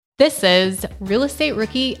This is Real Estate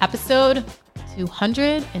Rookie episode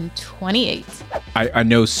 228. I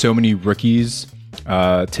know so many rookies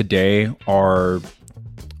today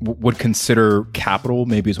would consider capital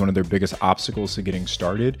maybe as one of their biggest obstacles to getting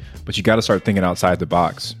started, but you got to start thinking outside the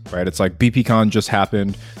box, right? It's like BPCon just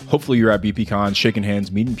happened. Hopefully you're at BPCon, shaking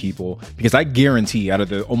hands, meeting people, because I guarantee out of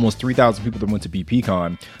the almost 3,000 people that went to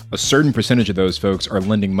BPCon, a certain percentage of those folks are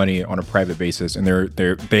lending money on a private basis, and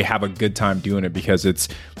they have a good time doing it because it's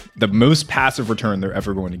the most passive return they're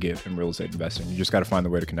ever going to get in real estate investing. You just got to find the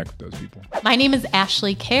way to connect with those people. My name is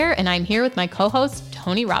Ashley Kerr, and I'm here with my co-host,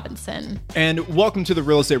 Tony Robinson. And welcome to the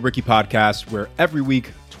Real Estate Rookie Podcast, where every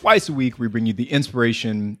week, twice a week, we bring you the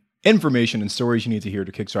inspiration, information, and stories you need to hear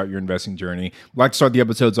to kickstart your investing journey. I'd like to start the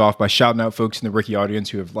episodes off by shouting out folks in the Rookie audience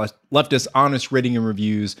who have left us honest rating and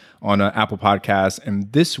reviews on Apple Podcasts. And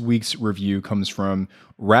this week's review comes from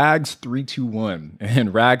Rags321.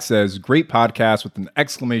 And Rags says, great podcast with an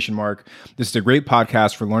exclamation mark. This is a great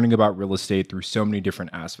podcast for learning about real estate through so many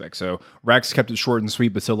different aspects. So Rags kept it short and sweet,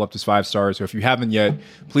 but still left us 5 stars. So if you haven't yet,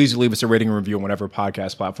 please leave us a rating and review on whatever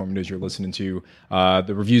podcast platform it is you're listening to.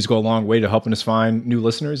 The reviews go a long way to helping us find new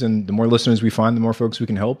listeners. And the more listeners we find, the more folks we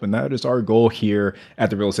can help. And that is our goal here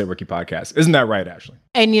at the Real Estate Rookie Podcast. Isn't that right, Ashley?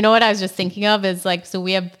 And you know what I was just thinking of is so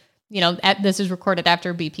we have, this is recorded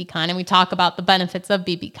after BPCon, and we talk about the benefits of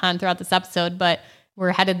BPCon throughout this episode, but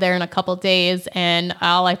we're headed there in a couple days. And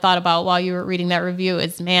all I thought about while you were reading that review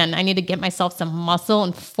is, man, I need to get myself some muscle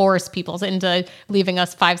and force people into leaving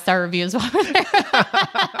us 5-star reviews while we're there.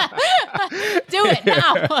 Do it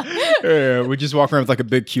now. Yeah, we just walk around with like a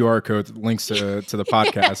big QR code that links to the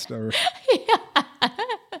podcast. Yeah.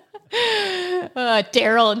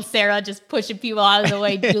 Daryl and Sarah just pushing people out of the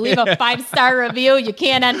way. You leave a 5-star review, you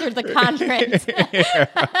can't enter the conference.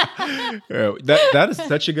 That is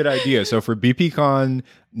such a good idea. So for BPCon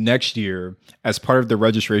next year, as part of the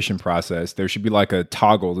registration process, there should be like a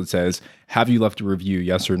toggle that says, have you left a review,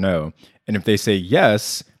 yes or no? And if they say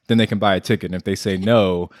yes, then they can buy a ticket. And if they say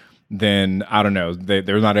no, then I don't know,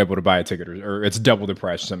 they're not able to buy a ticket, or it's double the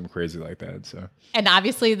price or something crazy like that. So, and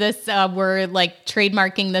obviously this we're like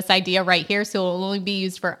trademarking this idea right here, so it will only be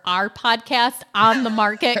used for our podcast. On the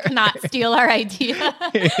market cannot steal our idea.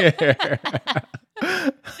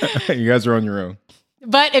 You guys are on your own.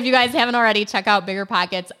 But if you guys haven't already, check out Bigger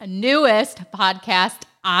Pockets' newest podcast,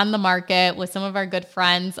 On the Market, with some of our good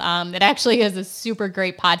friends. It actually is a super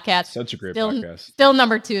great podcast. Such a great podcast. Still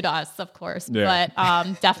number 2 to us, of course. Yeah.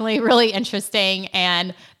 But definitely really interesting.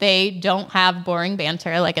 And they don't have boring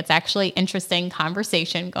banter. Like, it's actually interesting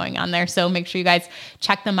conversation going on there. So make sure you guys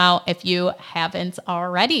check them out if you haven't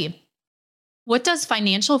already. What does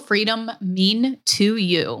financial freedom mean to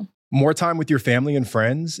you? More time with your family and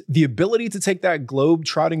friends, the ability to take that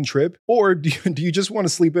globe-trotting trip, or do you just want to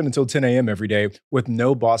sleep in until 10 a.m. every day with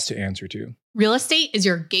no boss to answer to? Real estate is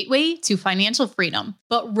your gateway to financial freedom,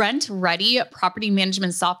 but rent-ready property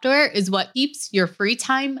management software is what keeps your free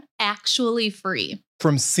time actually free.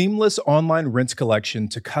 From seamless online rent collection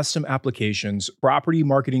to custom applications, property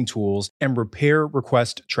marketing tools, and repair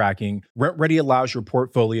request tracking, RentReady allows your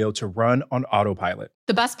portfolio to run on autopilot.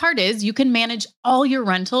 The best part is you can manage all your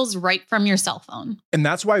rentals right from your cell phone. And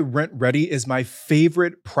that's why RentReady is my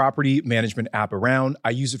favorite property management app around. I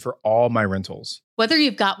use it for all my rentals. Whether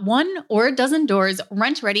you've got 1 or a dozen doors,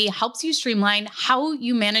 RentReady helps you streamline how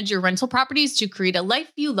you manage your rental properties to create a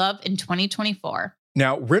life you love in 2024.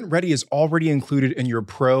 Now, RentReady is already included in your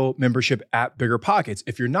pro membership at Bigger Pockets.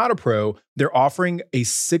 If you're not a pro, they're offering a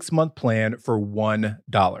 6-month plan for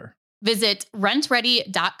 $1. Visit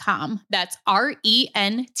rentredi.com. That's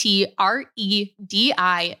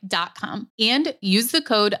RENTREDI.com. And use the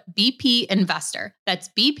code BP Investor. That's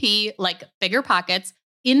BP, like Bigger Pockets,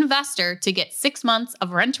 Investor, to get 6 months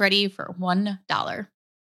of RentReady for $1.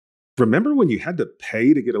 Remember when you had to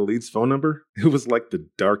pay to get a lead's phone number? It was like the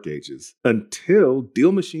dark ages, until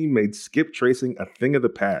Deal Machine made skip tracing a thing of the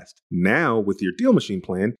past. Now, with your Deal Machine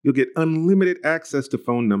plan, you'll get unlimited access to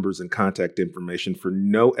phone numbers and contact information for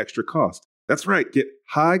no extra cost. That's right, get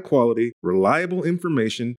high-quality, reliable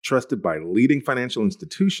information trusted by leading financial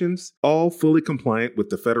institutions, all fully compliant with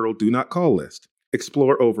the federal Do Not Call list.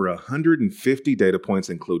 Explore over 150 data points,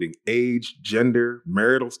 including age, gender,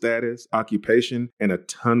 marital status, occupation, and a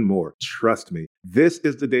ton more. Trust me, this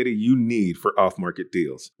is the data you need for off-market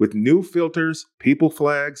deals. With new filters, people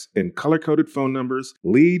flags, and color-coded phone numbers,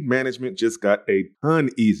 lead management just got a ton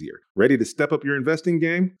easier. Ready to step up your investing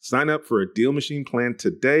game? Sign up for a Deal Machine plan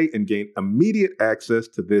today and gain immediate access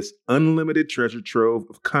to this unlimited treasure trove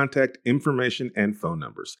of contact information and phone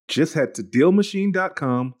numbers. Just head to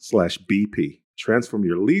dealmachine.com/BP. Transform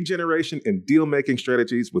your lead generation and deal-making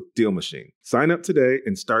strategies with Deal Machine. Sign up today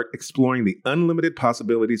and start exploring the unlimited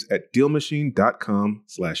possibilities at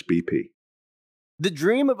DealMachine.com/BP. The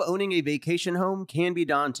dream of owning a vacation home can be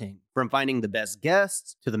daunting. From finding the best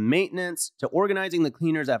guests, to the maintenance, to organizing the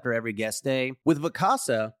cleaners after every guest stay. With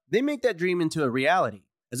Vacasa, they make that dream into a reality.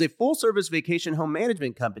 As a full-service vacation home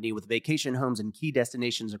management company with vacation homes in key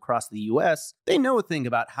destinations across the U.S., they know a thing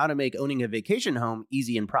about how to make owning a vacation home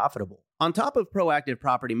easy and profitable. On top of proactive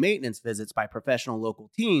property maintenance visits by professional local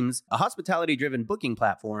teams, a hospitality-driven booking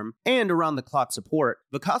platform, and around-the-clock support,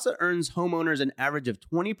 Vacasa earns homeowners an average of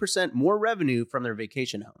 20% more revenue from their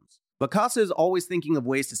vacation homes. Vacasa is always thinking of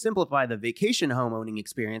ways to simplify the vacation home owning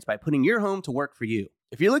experience by putting your home to work for you.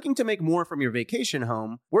 If you're looking to make more from your vacation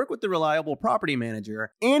home, work with the reliable property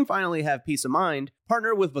manager, and finally have peace of mind,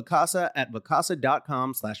 partner with Vacasa at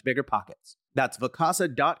vacasa.com/biggerpockets. That's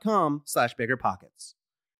vacasa.com/biggerpockets.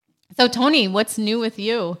 So Tony, what's new with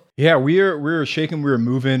you? Yeah, we're shaking, we're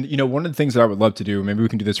moving. You know, one of the things that I would love to do, maybe we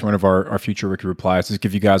can do this for one of our future Ricky Replies, is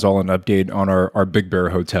give you guys all an update on our Big Bear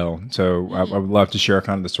Hotel. So I would love to share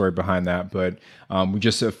kind of the story behind that. But we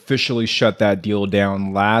just officially shut that deal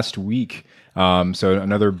down last week. So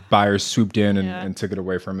another buyer swooped in and took it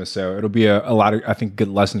away from us. So it'll be a lot of, I think, good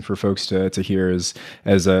lessons for folks to hear as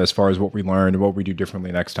far as what we learned and what we do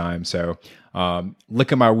differently next time. So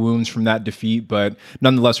licking my wounds from that defeat, but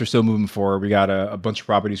nonetheless, we're still moving forward. We got a bunch of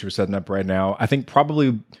properties we're setting up right now. I think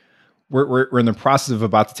probably we're in the process of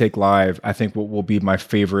about to take live, I think what will be my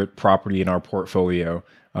favorite property in our portfolio.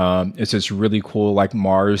 It's this really cool, like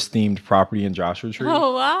Mars themed property in Joshua Tree.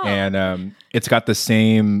 Oh, wow. And it's got the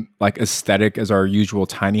same like aesthetic as our usual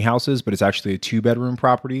tiny houses, but it's actually a 2-bedroom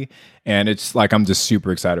property. And it's like, I'm just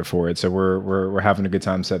super excited for it. So we're having a good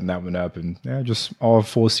time setting that one up, and just all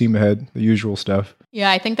full steam ahead, the usual stuff.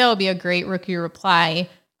 Yeah, I think that would be a great Rookie Reply.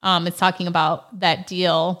 It's talking about that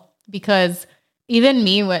deal, because even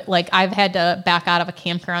me, like, I've had to back out of a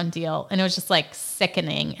campground deal, and it was just like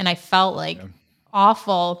sickening. And I felt like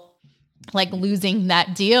awful, like losing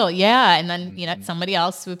that deal. Yeah. And then, somebody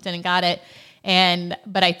else swooped in and got it.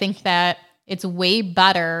 But I think that it's way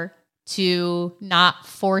better to not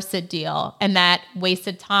force a deal, and that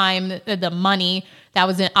wasted time, the money, that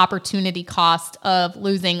was an opportunity cost of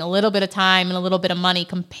losing a little bit of time and a little bit of money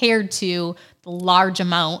compared to the large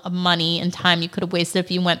amount of money and time you could have wasted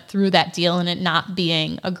if you went through that deal and it not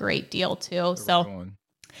being a great deal too. So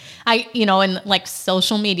and like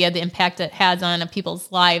social media, the impact it has on people's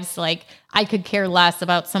lives, like I could care less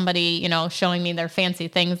about somebody, showing me their fancy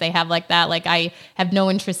things they have like that. Like I have no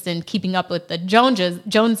interest in keeping up with the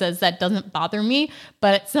Joneses. That doesn't bother me.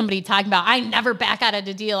 But somebody talking about, I never back out of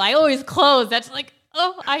a deal, I always close. That's like,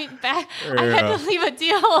 I had to leave a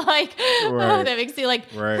deal. Like, that makes me like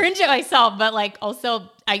cringe at myself. But like, also,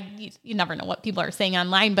 you never know what people are saying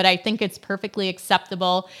online, but I think it's perfectly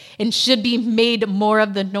acceptable and should be made more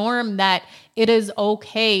of the norm that it is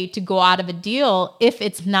okay to go out of a deal if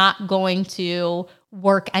it's not going to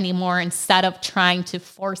work anymore, instead of trying to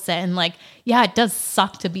force it. And like, yeah, it does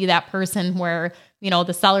suck to be that person where,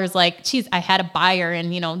 the seller's like, geez, I had a buyer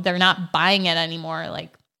and, they're not buying it anymore.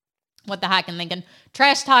 Like, what the heck? And they can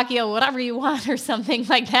trash talk you, whatever you want or something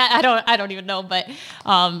like that. I don't even know, but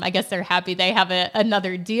I guess they're happy they have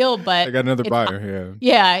another deal, but I got another buyer.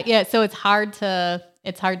 Yeah. So it's hard to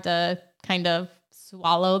kind of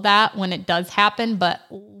swallow that when it does happen, but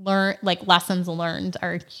lessons learned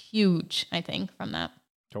are huge, I think, from that.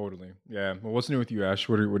 Totally. Yeah. Well, what's new with you, Ash?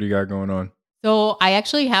 What do you got going on? So I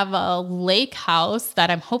actually have a lake house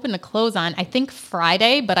that I'm hoping to close on, I think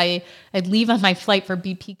Friday, but I leave on my flight for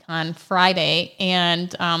BPCon Friday.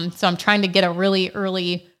 And so I'm trying to get a really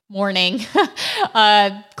early morning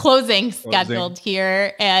closing scheduled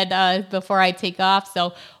here and before I take off.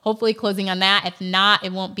 So hopefully closing on that. If not,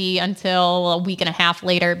 it won't be until a week and a half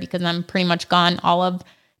later, because I'm pretty much gone all of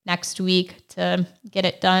next week to get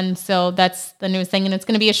it done. So that's the newest thing. And it's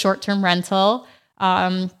going to be a short-term rental.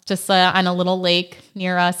 Just on a little lake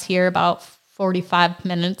near us here, about 45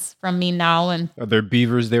 minutes from me now. And are there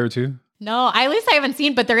beavers there too? No, at least I haven't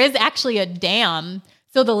seen, but there is actually a dam.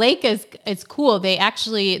 So the lake it's cool.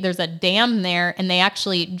 There's a dam there, and they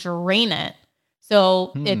actually drain it.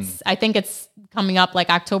 So I think it's coming up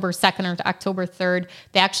like October 2nd or October 3rd.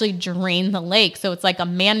 They actually drain the lake. So it's like a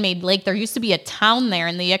man-made lake. There used to be a town there,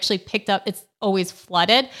 and they actually picked up, it's always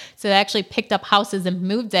flooded. So they actually picked up houses and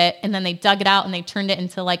moved it, and then they dug it out and they turned it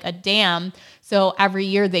into like a dam. So every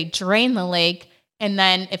year they drain the lake, and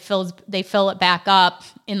then they fill it back up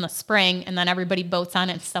in the spring, and then everybody boats on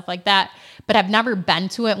it and stuff like that. But I've never been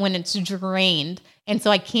to it when it's drained. And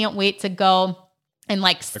so I can't wait to go and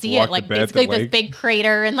like see walk it, like the bed, basically the this lake. big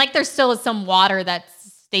crater, and like there still is some water that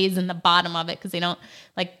stays in the bottom of it because they don't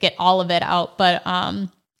like get all of it out. But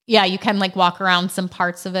yeah, you can like walk around some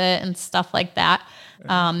parts of it and stuff like that.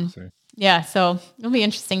 Yeah, so it'll be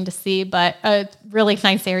interesting to see, but a really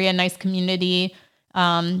nice area, nice community,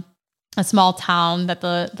 a small town that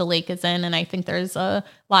the lake is in. And I think there's a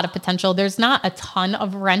lot of potential. There's not a ton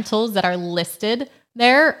of rentals that are listed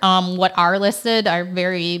there. What are listed are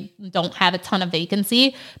don't have a ton of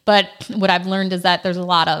vacancy, but what I've learned is that there's a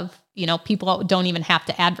lot of, people don't even have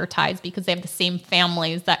to advertise because they have the same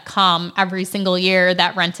families that come every single year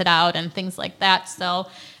that rent it out and things like that. So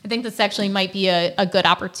I think this actually might be a good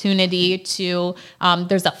opportunity to,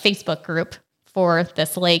 there's a Facebook group for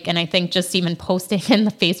this lake. And I think just even posting in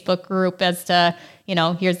the Facebook group as to,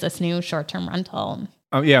 here's this new short-term rental.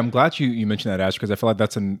 Yeah, I'm glad you mentioned that, Ash, because I feel like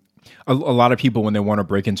that's a lot of people, when they want to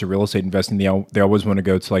break into real estate investing, they always want to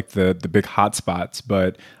go to like the big hot spots.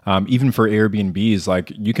 But even for Airbnbs,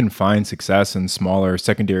 like you can find success in smaller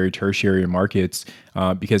secondary, tertiary markets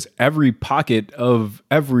because every pocket of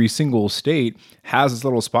every single state has its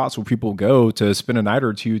little spots where people go to spend a night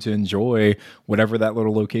or two to enjoy whatever that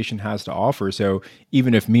little location has to offer. So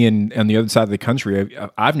even if me and on the other side of the country,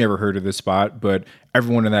 I've never heard of this spot, but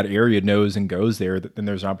everyone in that area knows and goes there, then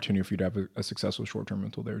there's an opportunity for you to have a successful short-term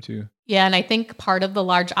rental there too. Yeah. And I think part of the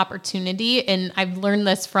large opportunity, and I've learned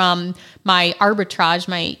this from my arbitrage,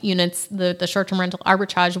 my units, the short-term rental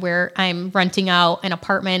arbitrage, where I'm renting out an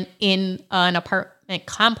apartment in an apartment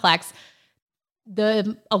complex.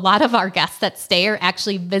 A lot of our guests that stay are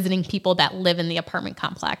actually visiting people that live in the apartment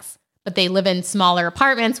complex, but they live in smaller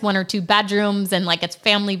apartments, 1 or 2 bedrooms, and like it's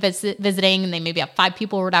family visiting, and they maybe have 5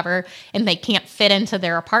 people or whatever, and they can't fit into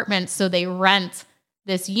their apartment. So they rent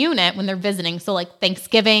this unit when they're visiting. So like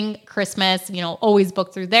Thanksgiving, Christmas, always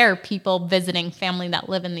book through there, people visiting family that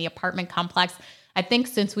live in the apartment complex. I think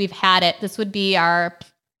since we've had it, this would be our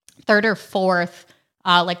 3rd or 4th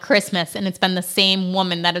like Christmas, and it's been the same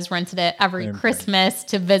woman that has rented it every Christmas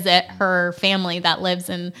to visit her family that lives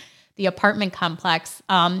in the apartment complex.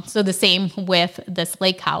 So the same with this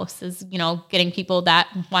lake house is, getting people that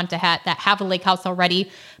want to that have a lake house already,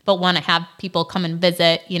 but want to have people come and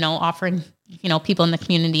visit, offering, people in the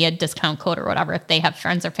community a discount code or whatever, if they have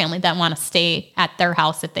friends or family that want to stay at their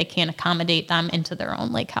house, if they can accommodate them into their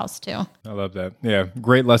own lake house too. I love that. Yeah.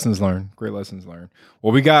 Great lessons learned.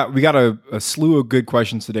 Well, we got a slew of good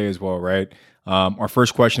questions today as well, right? Our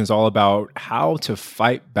first question is all about how to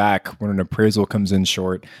fight back when an appraisal comes in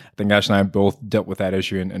short. I think Ash and I both dealt with that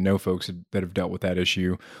issue and know folks that have dealt with that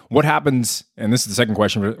issue. What happens, and this is the second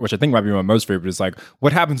question, which I think might be my most favorite, is like,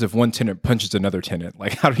 what happens if one tenant punches another tenant?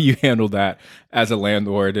 Like, how do you handle that as a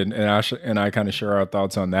landlord? And Ash and I kind of share our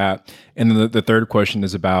thoughts on that. And then the third question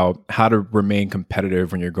is about how to remain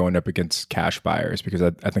competitive when you're going up against cash buyers, because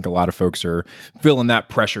I think a lot of folks are feeling that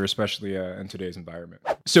pressure, especially in today's environment.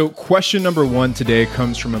 So question number 1 today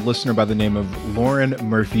comes from a listener by the name of Lauren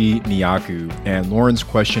Murphy Nyaku. And Lauren's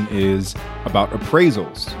question is about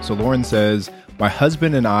appraisals. So Lauren says, my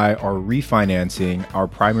husband and I are refinancing our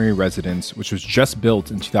primary residence, which was just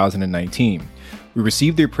built in 2019. We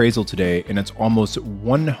received the appraisal today, and it's almost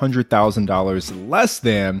 $100,000 less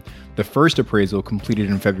than the first appraisal completed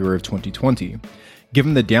in February of 2020.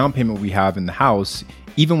 Given the down payment we have in the house,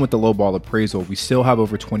 even with the lowball appraisal, we still have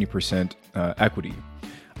over 20% equity.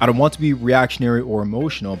 I don't want to be reactionary or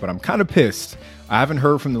emotional, but I'm kind of pissed. I haven't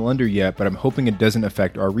heard from the lender yet, but I'm hoping it doesn't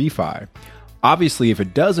affect our refi. Obviously, if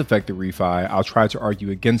it does affect the refi, I'll try to argue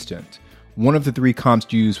against it. One of the 3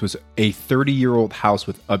 comps used was a 30-year-old house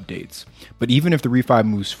with updates. But even if the refi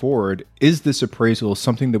moves forward, is this appraisal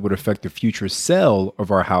something that would affect the future sale of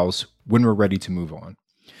our house when we're ready to move on?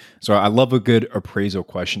 So I love a good appraisal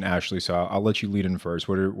question, Ashley. So I'll let you lead in first.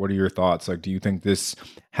 What are your thoughts? Like, do you think this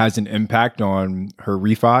has an impact on her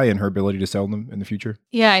refi and her ability to sell them in the future?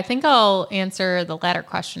 Yeah, I think I'll answer the latter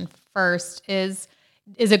question first. Is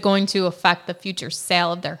it going to affect the future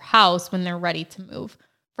sale of their house when they're ready to move?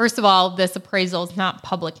 First of all, this appraisal is not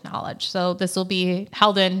public knowledge. So this will be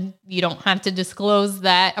held in. You don't have to disclose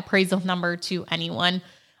that appraisal number to anyone.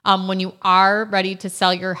 When you are ready to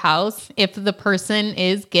sell your house, if the person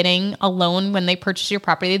is getting a loan when they purchase your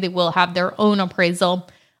property, they will have their own appraisal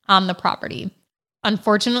on the property.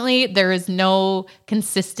 Unfortunately, there is no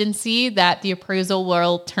consistency that the appraisal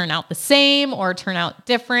will turn out the same or turn out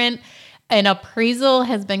different. An appraisal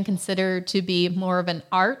has been considered to be more of an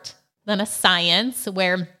art than a science,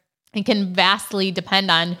 where it can vastly depend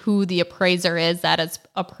on who the appraiser is that is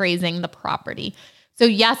appraising the property. So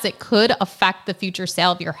yes, it could affect the future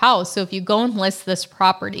sale of your house. So if you go and list this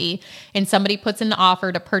property and somebody puts in an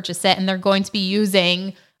offer to purchase it, and they're going to be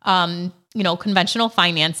using conventional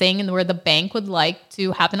financing, and where the bank would like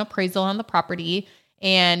to have an appraisal on the property.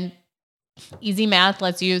 And easy math,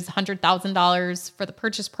 let's use $100,000 for the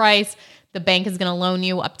purchase price. The bank is going to loan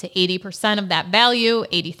you up to 80% of that value,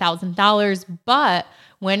 $80,000. But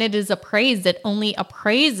when it is appraised, it only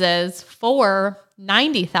appraises for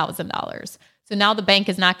 $90,000. So now the bank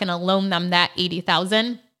is not going to loan them that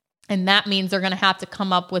 $80,000. And that means they're going to have to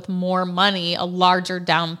come up with more money, a larger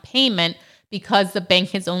down payment, because the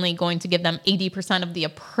bank is only going to give them 80% of the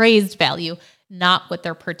appraised value, not what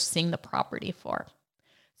they're purchasing the property for.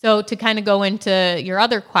 So to kind of go into your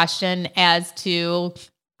other question as to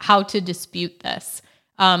how to dispute this,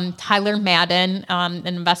 Tyler Madden, an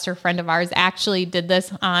investor friend of ours, actually did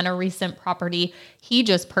this on a recent property he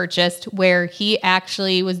just purchased, where he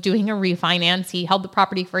actually was doing a refinance. He held the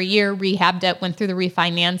property for a year, rehabbed it, went through the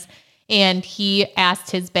refinance, and he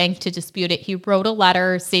asked his bank to dispute it. He wrote a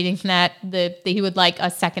letter stating that he would like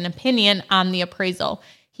a second opinion on the appraisal.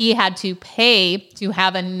 He had to pay to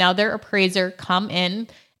have another appraiser come in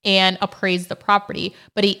and appraise the property,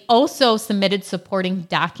 but he also submitted supporting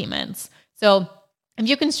documents. So if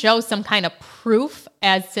you can show some kind of proof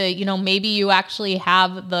as to, maybe you actually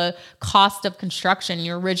have the cost of construction,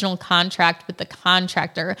 your original contract with the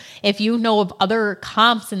contractor, if you know of other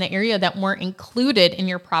comps in the area that weren't included in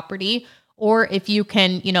your property, or if you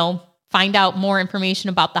can, find out more information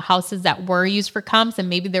about the houses that were used for comps and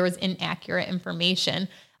maybe there was inaccurate information,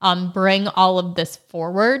 bring all of this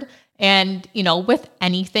forward. And, with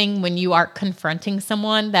anything, when you are confronting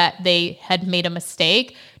someone that they had made a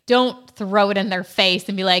mistake, don't throw it in their face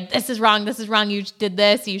and be like, this is wrong, you did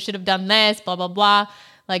this, you should have done this, blah, blah, blah.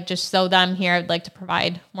 Like, just show them, here, I'd like to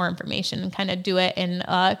provide more information, and kind of do it in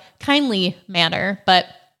a kindly manner. But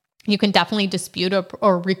you can definitely dispute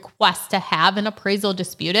or request to have an appraisal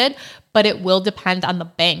disputed, but it will depend on the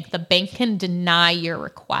bank. The bank can deny your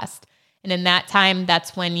request. And in that time,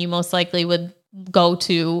 that's when you most likely would go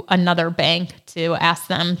to another bank to ask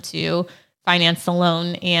them to finance the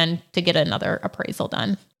loan and to get another appraisal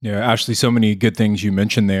done. Yeah, Ashley, so many good things you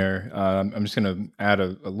mentioned there. I'm just going to add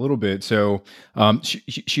a little bit. So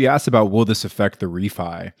she asked about, will this affect the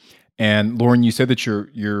refi? And Lauren, you said that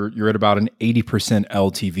you're at about an 80%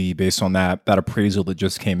 LTV based on that appraisal that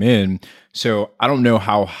just came in. So I don't know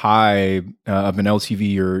how high of an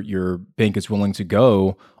LTV your bank is willing to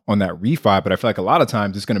go on that refi, but I feel like a lot of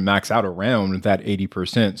times it's going to max out around that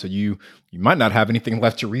 80%. So you might not have anything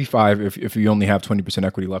left to refi if you only have 20%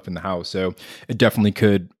 equity left in the house. So it definitely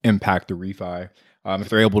could impact the refi. If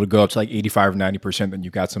they're able to go up to like 85 or 90%, then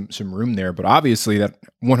you've got some room there. But obviously that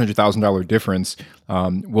 $100,000 difference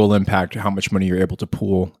will impact how much money you're able to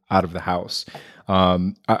pull out of the house.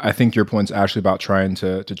 I think your points, Ashley, about trying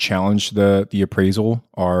to challenge the appraisal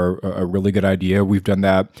are a really good idea. We've done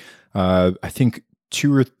that, I think,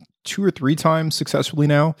 two or three times successfully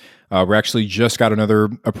now. We actually just got another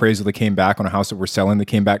appraisal that came back on a house that we're selling that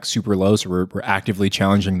came back super low. So we're actively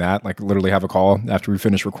challenging that, like literally have a call after we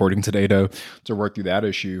finish recording today to work through that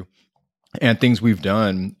issue. And things we've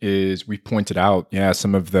done is we've pointed out,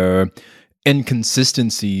 some of the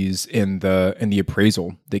inconsistencies in the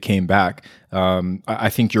appraisal that came back. I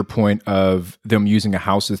think your point of them using a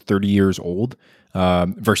house that's 30 years old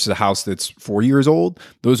versus a house that's 40 years old,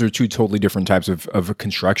 those are two totally different types of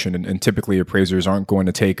construction. And typically appraisers aren't going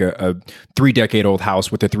to take a 3-decade-old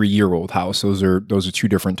house with a 3-year-old house. Those are two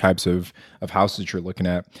different types of houses you're looking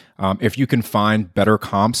at. If you can find better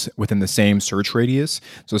comps within the same search radius,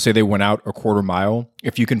 so say they went out a quarter mile,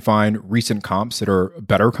 if you can find recent comps that are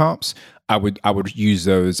better comps, I would use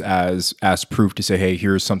those as proof to say, hey,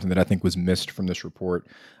 here's something that I think was missed from this report.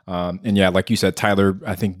 And yeah, like you said, Tyler,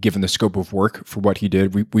 I think given the scope of work for what he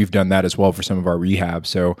did, we've done that as well for some of our rehab.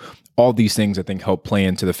 So all these things I think help play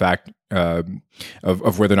into the fact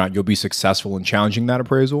of whether or not you'll be successful in challenging that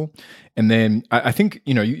appraisal. And then I think,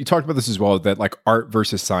 you talked about this as well, that like art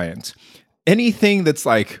versus science. Anything that's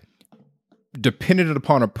like dependent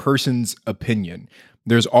upon a person's opinion,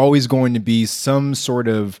 there's always going to be some sort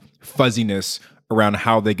of fuzziness around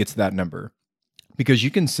how they get to that number. Because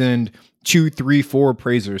you can send 2, 3, 4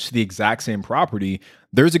 appraisers to the exact same property,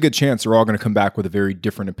 there's a good chance they're all going to come back with a very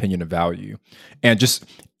different opinion of value. And just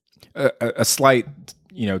a slight,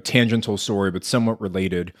 tangential story, but somewhat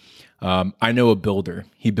related. I know a builder.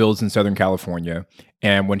 He builds in Southern California.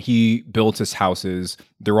 And when he builds his houses,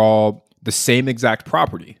 they're all the same exact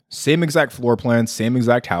property, same exact floor plan, same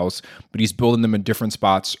exact house, but he's building them in different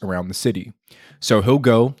spots around the city. So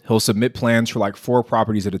he'll submit plans for like 4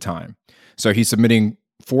 properties at a time. So he's submitting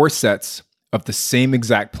 4 sets of the same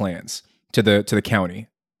exact plans to the county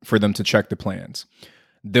for them to check the plans.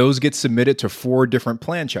 Those get submitted to 4 different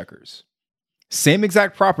plan checkers. Same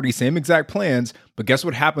exact property, same exact plans, but guess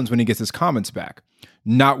what happens when he gets his comments back?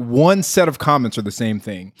 Not one set of comments are the same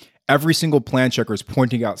thing. Every single plan checker is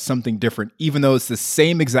pointing out something different, even though it's the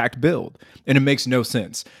same exact build, and it makes no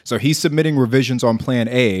sense. So he's submitting revisions on plan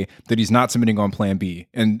A that he's not submitting on plan B,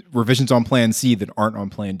 and revisions on plan C that aren't on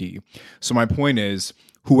plan D. So my point is,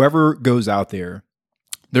 whoever goes out there,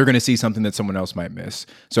 they're going to see something that someone else might miss.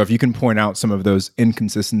 So if you can point out some of those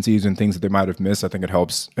inconsistencies and things that they might have missed, I think it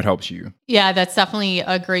helps you. Yeah, that's definitely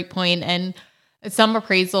a great point. And some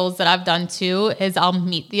appraisals that I've done too is I'll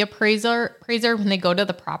meet the appraiser when they go to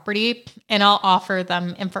the property, and I'll offer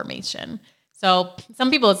them information. So some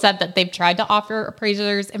people have said that they've tried to offer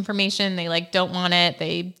appraisers information. They don't want it.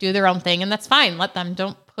 They do their own thing, and that's fine. Let them.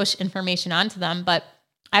 Don't push information onto them. But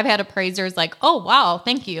I've had appraisers oh, wow,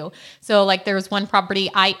 thank you. So there was one property,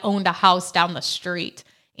 I owned a house down the street,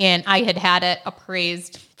 and I had it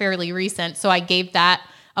appraised fairly recent. So I gave that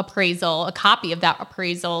appraisal, a copy of that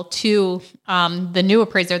appraisal to the new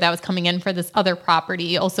appraiser that was coming in for this other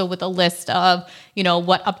property, also with a list of,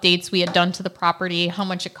 what updates we had done to the property, how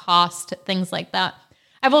much it cost, things like that.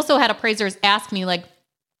 I've also had appraisers ask me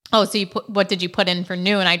oh, so what did you put in for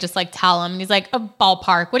new? And I just tell him, and he's a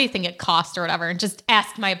ballpark. What do you think it cost or whatever? And just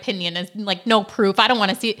ask my opinion, and no proof. I don't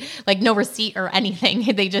want to see no receipt or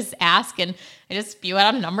anything. They just ask, and I just spew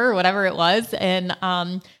out a number or whatever it was. And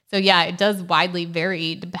so yeah, it does widely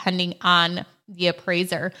vary depending on the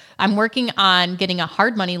appraiser. I'm working on getting a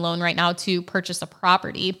hard money loan right now to purchase a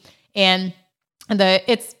property, and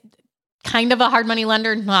it's kind of a hard money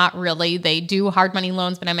lender. Not really. They do hard money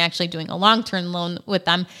loans, but I'm actually doing a long-term loan with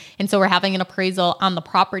them. And so we're having an appraisal on the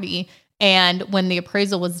property. And when the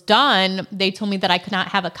appraisal was done, they told me that I could not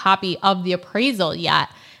have a copy of the appraisal yet.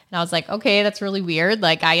 And I was okay, that's really weird.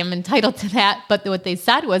 I am entitled to that. But what they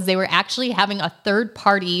said was they were actually having a third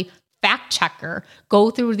party fact checker go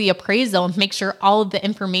through the appraisal and make sure all of the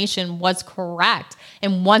information was correct.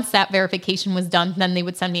 And once that verification was done, then they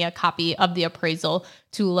would send me a copy of the appraisal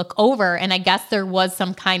to look over. And I guess there was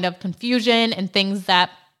some kind of confusion and things that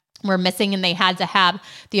were missing, and they had to have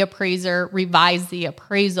the appraiser revise the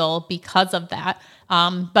appraisal because of that.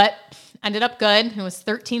 But ended up good. It was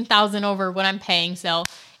 $13,000 over what I'm paying. So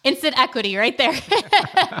instant equity right there.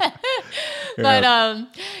 But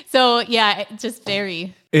so yeah, it just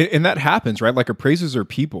very. And that happens, right? Appraisers are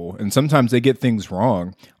people, and sometimes they get things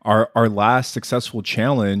wrong. Our last successful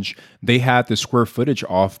challenge, they had the square footage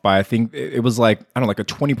off by, I think it was a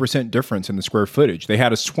 20% difference in the square footage. They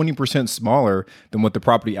had us 20% smaller than what the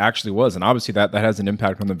property actually was. And obviously that has an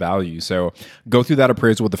impact on the value. So go through that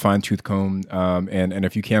appraisal with a fine tooth comb. And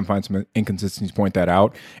if you can find some inconsistencies, point that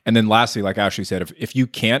out. And then lastly, like Ashley said, if you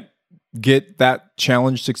can't get that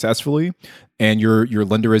challenge successfully and your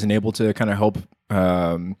lender isn't able to kind of help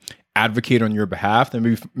advocate on your behalf,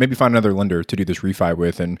 then maybe find another lender to do this refi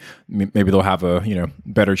with, and maybe they'll have a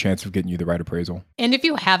better chance of getting you the right appraisal. And if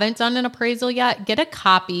you haven't done an appraisal yet, get a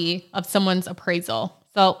copy of someone's appraisal.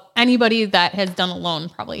 So anybody that has done a loan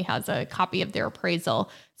probably has a copy of their appraisal.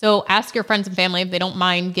 So ask your friends and family if they don't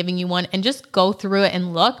mind giving you one, and just go through it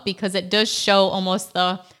and look, because it does show almost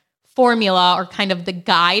the formula or kind of the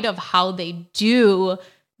guide of how they do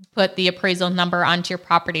put the appraisal number onto your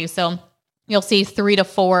property. So you'll see 3 to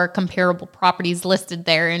 4 comparable properties listed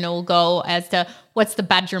there, and it will go as to what's the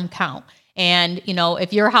bedroom count. And,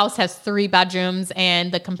 if your house has 3 bedrooms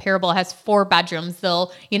and the comparable has 4 bedrooms,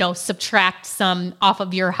 they'll, subtract some off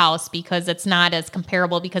of your house because it's not as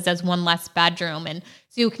comparable because there's one less bedroom. And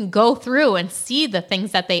so you can go through and see the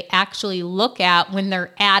things that they actually look at when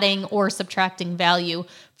they're adding or subtracting value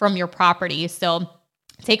from your property. So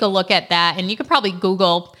take a look at that, and you could probably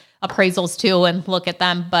Google appraisals too and look at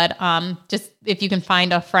them. But just if you can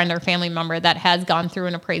find a friend or family member that has gone through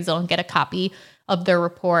an appraisal and get a copy of their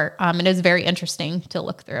report, it is very interesting to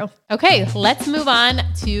look through. Okay, let's move on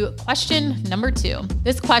to question number 2.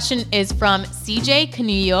 This question is from CJ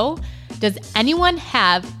Canillo. Does anyone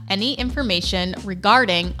have any information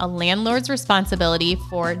regarding a landlord's responsibility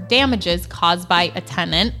for damages caused by a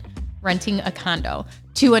tenant renting a condo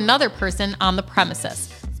to another person on the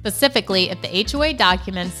premises? Specifically, if the HOA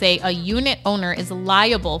documents say a unit owner is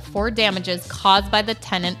liable for damages caused by the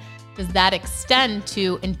tenant, does that extend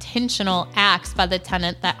to intentional acts by the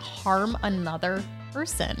tenant that harm another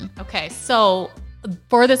person? Okay, so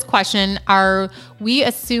for this question, are we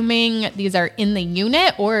assuming these are in the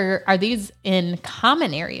unit, or are these in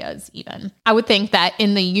common areas even? I would think that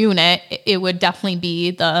in the unit, it would definitely be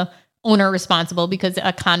the owner responsible, because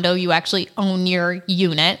a condo, you actually own your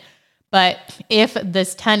unit. But if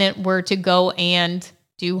this tenant were to go and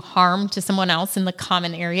do harm to someone else in the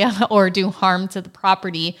common area or do harm to the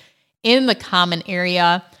property in the common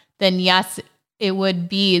area, then yes, it would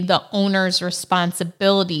be the owner's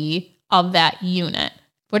responsibility of that unit.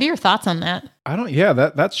 What are your thoughts on that?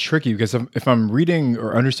 That's tricky because if I'm reading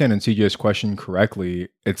or understanding CJ's question correctly,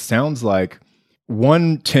 it sounds like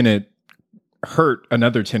one tenant hurt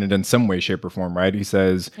another tenant in some way, shape, or form, right? He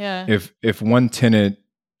says if one tenant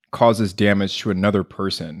causes damage to another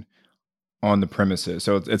person on the premises.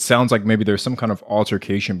 So it sounds like maybe there's some kind of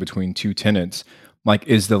altercation between two tenants. Like,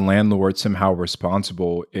 is the landlord somehow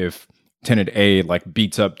responsible if tenant A like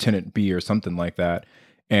beats up tenant B or something like that?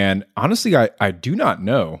 And honestly, I do not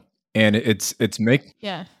know. And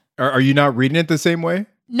are you not reading it the same way?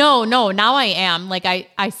 No, now I am. Like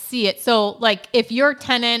I see it. So like if your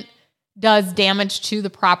tenant does damage to the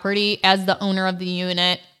property as the owner of the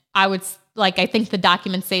unit, I think the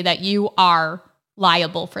documents say that you are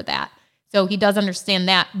liable for that. So he does understand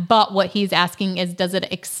that. But what he's asking is, does it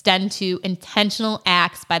extend to intentional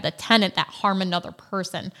acts by the tenant that harm another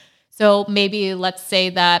person? So maybe let's say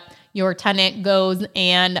that your tenant goes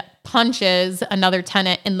and punches another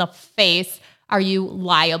tenant in the face. Are you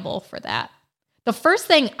liable for that? The first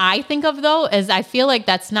thing I think of, though, is I feel like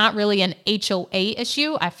that's not really an HOA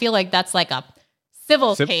issue. I feel like that's like a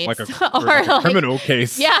civil case. Like a criminal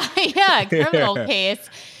case. Yeah, criminal case.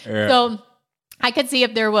 Yeah. So I could see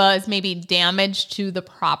if there was maybe damage to the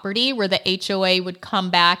property where the HOA would come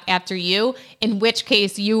back after you, in which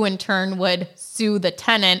case you in turn would sue the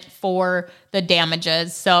tenant for the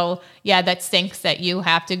damages. So yeah, that stinks that you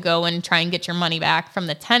have to go and try and get your money back from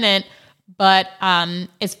the tenant. But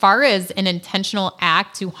as far as an intentional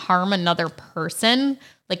act to harm another person,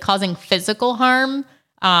 like causing physical harm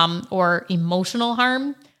or emotional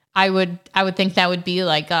harm, I would think that would be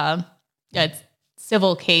like a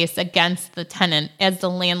civil case against the tenant as the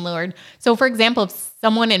landlord. So for example, if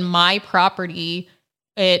someone in my property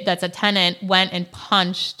that's a tenant went and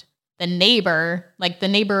punched the neighbor, like the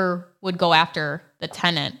neighbor would go after the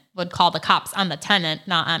tenant, would call the cops on the tenant,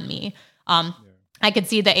 not on me. I could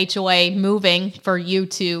see the HOA moving for you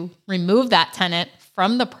to remove that tenant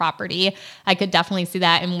from the property. I could definitely see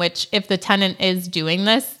that, in which if the tenant is doing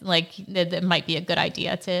this, like it might be a good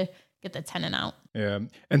idea to get the tenant out. Yeah.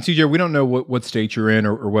 And CJ, we don't know what state you're in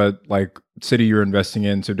or what like city you're investing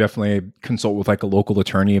in. So definitely consult with like a local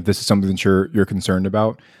attorney if this is something that you're concerned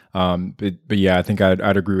about. But yeah, I think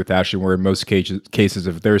I'd agree with Ashley, where in most cases,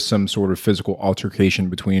 if there's some sort of physical altercation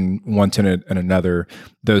between one tenant and another,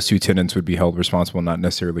 those two tenants would be held responsible, not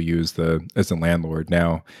necessarily you as the landlord.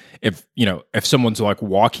 Now, if someone's like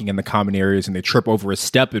walking in the common areas and they trip over a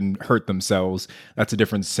step and hurt themselves, that's a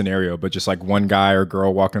different scenario. But just like one guy or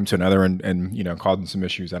girl walking up to another and causing some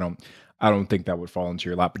issues, I don't think that would fall into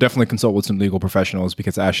your lap. But definitely consult with some legal professionals,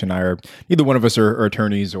 because Ash and I neither one of us are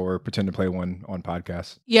attorneys or pretend to play one on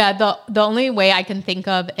podcasts. Yeah, the only way I can think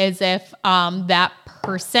of is if that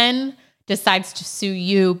person decides to sue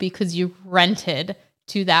you because you rented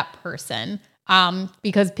to that person.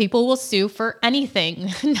 Because people will sue for anything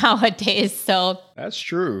nowadays. So that's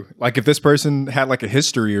true. Like if this person had like a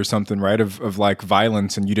history or something, right, of like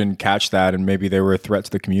violence, and you didn't catch that, and maybe they were a threat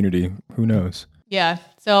to the community, who knows? Yeah.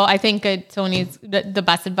 So I think Tony's the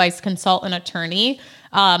best advice: consult an attorney.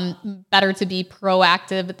 Better to be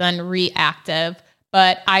proactive than reactive.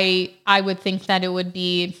 But I would think that it would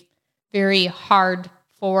be very hard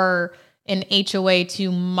for an HOA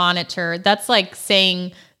to monitor. That's like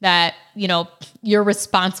saying that, you're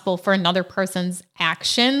responsible for another person's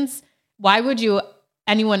actions. Why would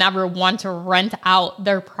anyone ever want to rent out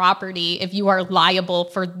their property if you are liable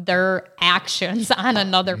for their actions on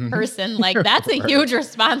another person? Like that's a huge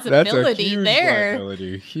responsibility. That's a huge there.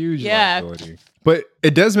 Huge liability. But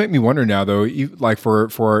it does make me wonder now, though, like for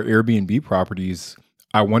our Airbnb properties,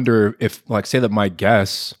 I wonder if, like, say that my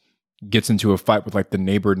guest gets into a fight with like the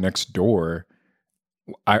neighbor next door,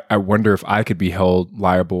 I wonder if I could be held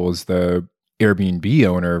liable as the Airbnb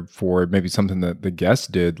owner for maybe something that the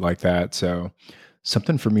guest did like that. So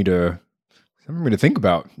something for me to think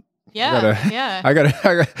about. Yeah, I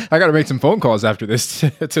gotta make some phone calls after this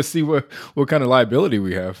to see what kind of liability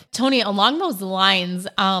we have. Tony, along those lines,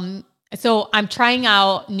 so I'm trying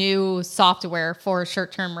out new software for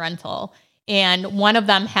short-term rental. And one of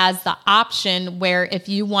them has the option where if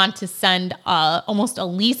you want to send almost a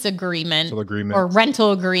lease agreement or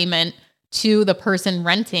rental agreement to the person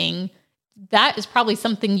renting, that is probably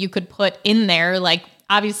something you could put in there. Like,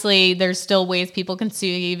 obviously, there's still ways people can sue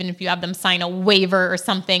you, even if you have them sign a waiver or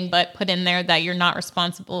something, but put in there that you're not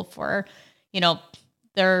responsible for,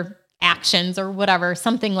 their actions or whatever,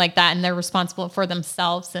 something like that. And they're responsible for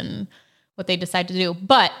themselves and what they decide to do.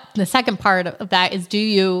 But the second part of that is, do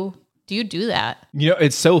you do that?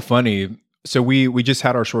 It's so funny. So we just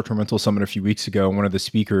had our short-term rental summit a few weeks ago. One of the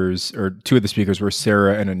speakers, or two of the speakers, were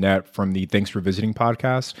Sarah and Annette from the Thanks for Visiting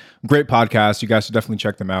podcast. Great podcast. You guys should definitely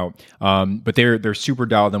check them out. But they're super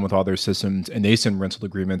dialed in with all their systems, and they send rental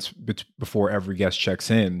agreements before every guest checks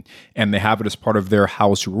in. And they have it as part of their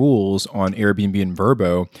house rules on Airbnb and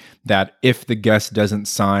Vrbo that if the guest doesn't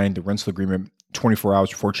sign the rental agreement 24 hours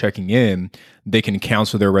before checking in, they can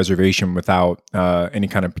cancel their reservation without any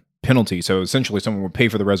kind of penalty. So essentially, someone will pay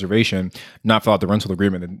for the reservation, not fill out the rental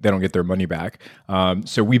agreement, and they don't get their money back.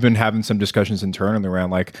 So we've been having some discussions internally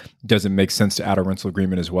around like, does it make sense to add a rental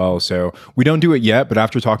agreement as well? So we don't do it yet, but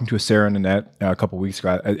after talking to Sarah and Annette a couple of weeks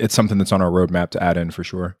ago, it's something that's on our roadmap to add in for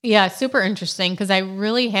sure. Yeah, super interesting because I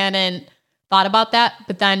really hadn't thought about that.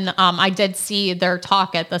 But then I did see their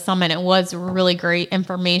talk at the summit. It was really great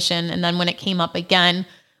information. And then when it came up again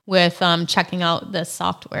with checking out this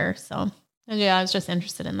software. So yeah, I was just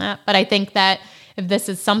interested in that. But I think that if this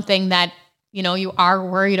is something that, you know, you are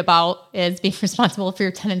worried about is being responsible for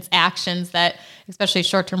your tenants' actions, that especially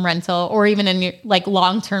short-term rental or even in your like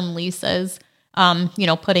long-term leases, you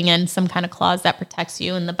know, putting in some kind of clause that protects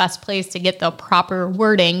you. And the best place to get the proper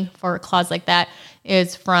wording for a clause like that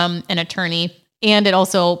is from an attorney. And it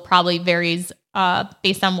also probably varies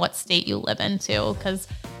based on what state you live in too, because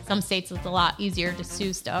some states it's a lot easier to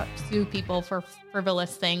sue people for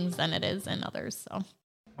frivolous things than it is in others. So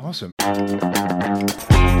awesome.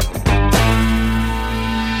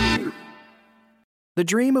 The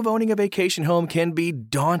dream of owning a vacation home can be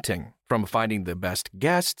daunting, from finding the best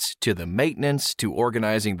guests to the maintenance to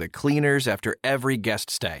organizing the cleaners after every guest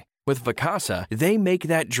stay. With Vacasa, they make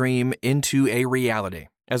that dream into a reality.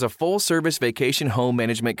 As a full-service vacation home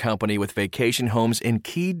management company with vacation homes in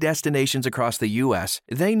key destinations across the U.S.,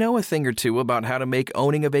 they know a thing or two about how to make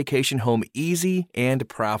owning a vacation home easy and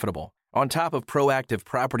profitable. On top of proactive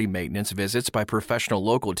property maintenance visits by professional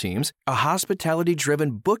local teams, a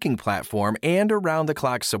hospitality-driven booking platform, and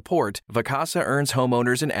around-the-clock support, Vacasa earns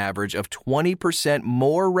homeowners an average of 20%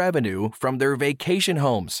 more revenue from their vacation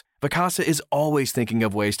homes. Vacasa is always thinking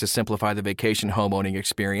of ways to simplify the vacation homeowning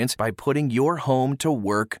experience by putting your home to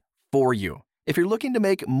work for you. If you're looking to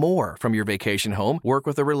make more from your vacation home, work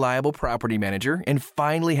with a reliable property manager, and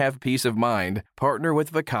finally have peace of mind, partner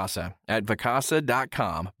with Vacasa at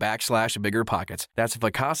vacasa.com/biggerpockets. That's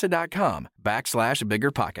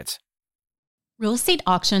vacasa.com/biggerpockets. Real estate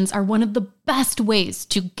auctions are one of the best ways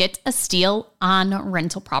to get a steal on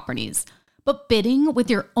rental properties. But bidding with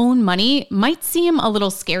your own money might seem a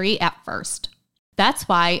little scary at first. That's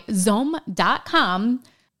why Xome.com,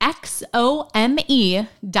 Xome.com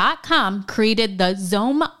created the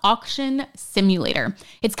Xome Auction Simulator.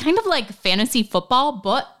 It's kind of like fantasy football,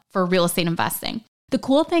 but for real estate investing. The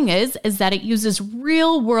cool thing is that it uses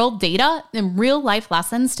real world data and real life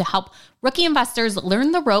lessons to help rookie investors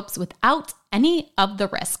learn the ropes without any of the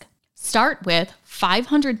risk. Start with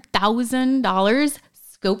 $500,000,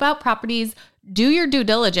 scope out properties, do your due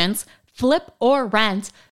diligence, flip or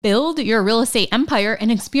rent, build your real estate empire,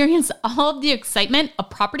 and experience all of the excitement of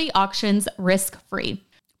property auctions risk-free.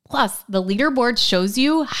 Plus, the leaderboard shows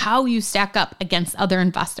you how you stack up against other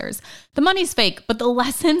investors. The money's fake, but the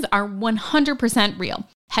lessons are 100% real.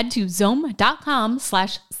 Head to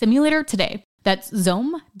Xome.com/simulator today. That's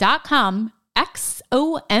Xome.com,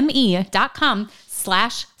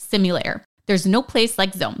 Xome.com/simulator. There's no place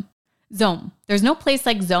like Xome. There's no place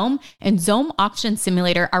like Xome, and Xome Auction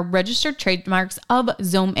Simulator are registered trademarks of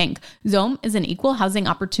Xome Inc. Xome is an equal housing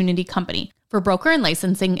opportunity company. For broker and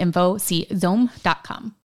licensing info, see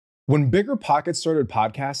Xome.com. When Bigger Pockets started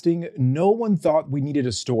podcasting, no one thought we needed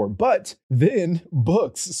a store, but then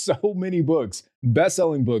books, so many books,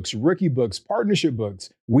 best-selling books, rookie books, partnership books.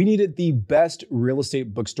 We needed the best real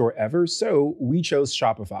estate bookstore ever, so we chose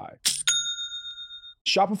Shopify.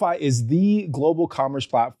 Shopify is the global commerce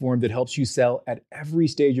platform that helps you sell at every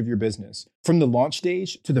stage of your business. From the launch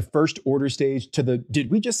stage to the first order stage to the did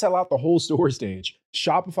we just sell out the whole store stage,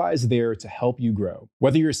 Shopify is there to help you grow.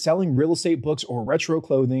 Whether you're selling real estate books or retro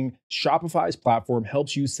clothing, Shopify's platform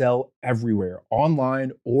helps you sell everywhere,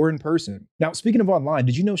 online or in person. Now, speaking of online,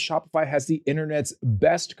 did you know Shopify has the internet's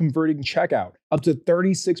best converting checkout, up to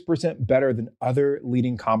 36% better than other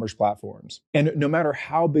leading commerce platforms? And no matter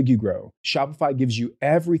how big you grow, Shopify gives you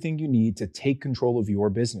everything you need to take control of your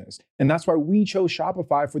business. And that's why we chose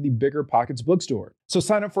Shopify for the Bigger Pockets bookstore. So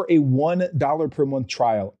sign up for a $1 per month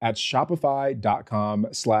trial at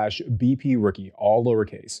shopify.com/BPRookie, all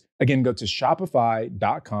lowercase. Again, go to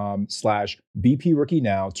shopify.com/BPRookie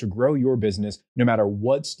now to grow your business no matter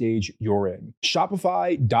what stage you're in.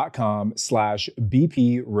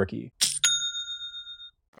 Shopify.com/BPRookie.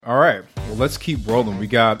 All right, well, let's keep rolling. We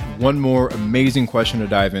got one more amazing question to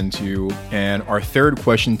dive into. And our third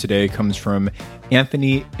question today comes from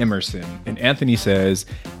Anthony Emerson. And Anthony says,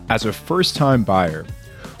 as a first-time buyer,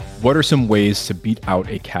 what are some ways to beat out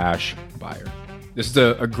a cash buyer? This is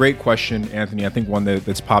a great question, Anthony. I think one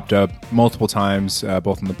that's popped up multiple times,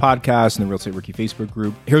 both on the podcast and the Real Estate Rookie Facebook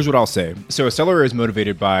group. Here's what I'll say. So a seller is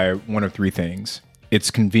motivated by one of three things. It's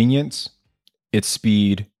convenience, it's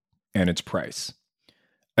speed, and it's price.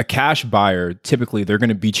 A cash buyer, typically, they're going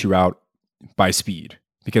to beat you out by speed.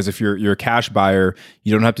 Because if you're a cash buyer,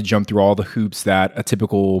 you don't have to jump through all the hoops that a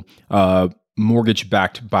typical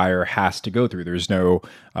mortgage-backed buyer has to go through. There's no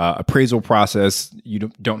appraisal process. You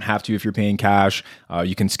don't have to if you're paying cash.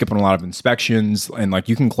 You can skip on a lot of inspections, and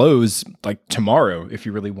you can close tomorrow if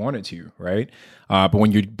you really wanted to, right? But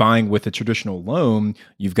when you're buying with a traditional loan,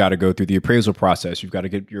 you've got to go through the appraisal process. You've got to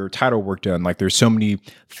get your title work done. There's so many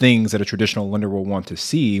things that a traditional lender will want to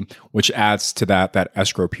see, which adds to that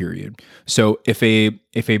escrow period. So if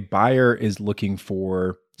a buyer is looking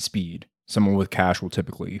for speed, someone with cash will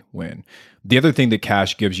typically win. The other thing that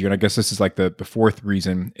cash gives you, and I guess this is the fourth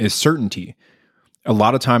reason, is certainty. A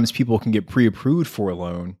lot of times people can get pre-approved for a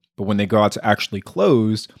loan, but when they go out to actually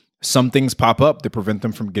close, some things pop up that prevent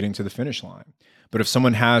them from getting to the finish line. But if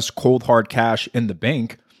someone has cold hard cash in the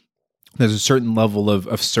bank, there's a certain level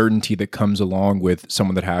of certainty that comes along with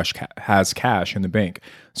someone that has cash in the bank.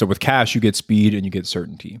 So with cash, you get speed and you get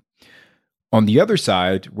certainty. On the other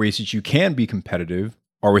side, ways that you can be competitive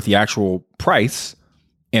are with the actual price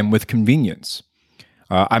and with convenience.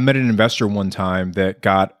 I met an investor one time that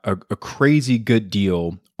got a crazy good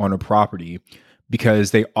deal on a property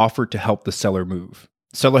because they offered to help the seller move.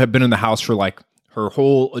 The seller had been in the house for her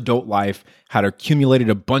whole adult life, had accumulated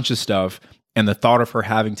a bunch of stuff, and the thought of her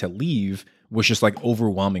having to leave was just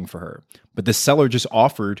overwhelming for her. But the seller just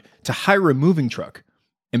offered to hire a moving truck.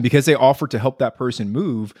 And because they offered to help that person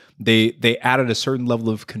move, they added a certain level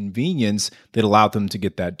of convenience that allowed them to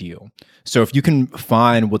get that deal. So if you can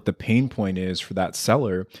find what the pain point is for that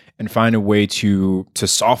seller and find a way to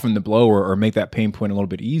soften the blow or make that pain point a little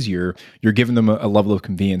bit easier, you're giving them a level of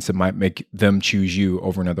convenience that might make them choose you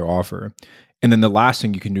over another offer. And then the last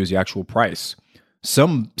thing you can do is the actual price.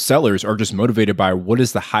 Some sellers are just motivated by what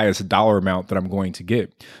is the highest dollar amount that I'm going to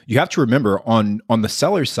get. You have to remember on the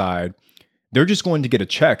seller side, they're just going to get a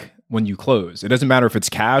check when you close. It doesn't matter if it's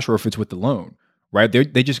cash or if it's with the loan, right?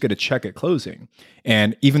 They just get a check at closing.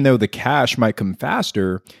 And even though the cash might come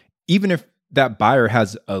faster, even if that buyer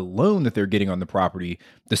has a loan that they're getting on the property,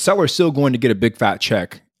 the seller's still going to get a big fat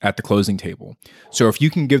check at the closing table. So if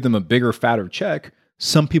you can give them a bigger, fatter check,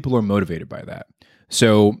 some people are motivated by that.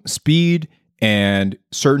 So speed and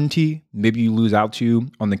certainty, maybe you lose out to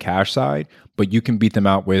on the cash side, but you can beat them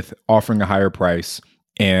out with offering a higher price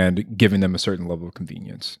and giving them a certain level of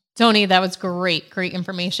convenience. Tony, that was great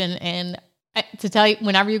information. And to tell you,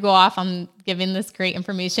 whenever you go off on giving this great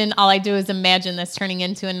information, all I do is imagine this turning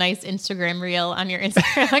into a nice Instagram reel on your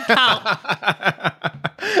Instagram account.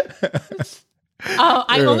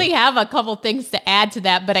 I only have a couple things to add to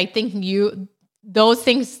that, but I think those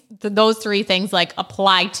three things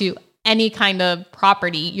apply to any kind of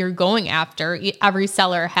property you're going after. Every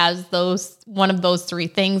seller has one of those three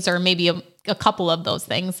things, or maybe a couple of those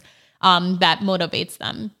things that motivates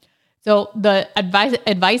them. So the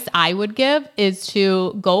advice I would give is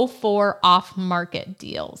to go for off-market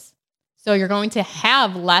deals. So you're going to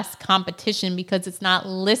have less competition because it's not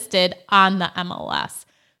listed on the MLS.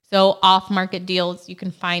 So off-market deals you can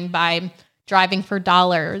find by driving for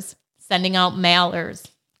dollars, sending out mailers,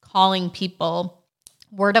 calling people,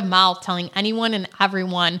 word of mouth, telling anyone and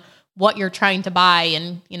everyone what you're trying to buy.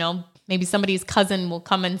 And, maybe somebody's cousin will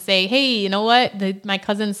come and say, hey, you know what? My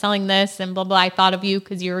cousin's selling this and blah, blah. I thought of you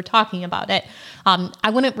because you were talking about it. I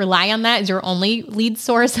wouldn't rely on that as your only lead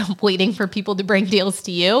source of waiting for people to bring deals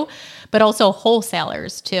to you, but also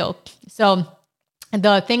wholesalers too. So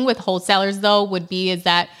the thing with wholesalers though is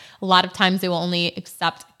that a lot of times they will only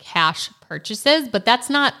accept cash purchases, but that's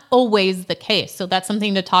not always the case. So that's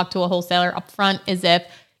something to talk to a wholesaler upfront, is if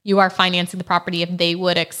you are financing the property, if they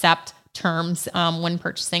would accept terms when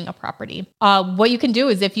purchasing a property. What you can do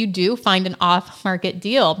is if you do find an off-market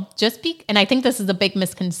deal, and I think this is a big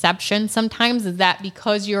misconception sometimes, is that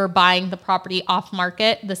because you're buying the property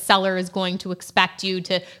off-market, the seller is going to expect you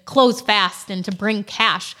to close fast and to bring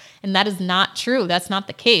cash. And that is not true. That's not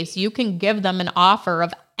the case. You can give them an offer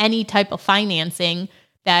of any type of financing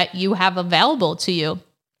that you have available to you.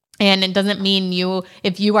 And it doesn't mean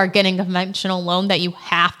if you are getting a conventional loan, that you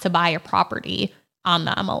have to buy a property on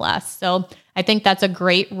the MLS. So I think that's a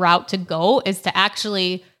great route to go, is to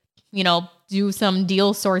actually, do some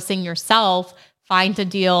deal sourcing yourself, find a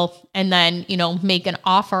deal and then, make an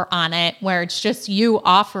offer on it where it's just you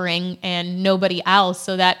offering and nobody else,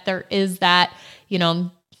 so that there is that,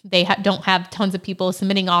 they don't have tons of people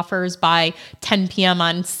submitting offers by 10 p.m.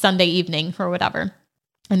 on Sunday evening or whatever.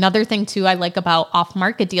 Another thing too I like about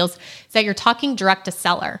off-market deals is that you're talking direct to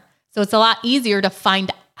seller. So it's a lot easier to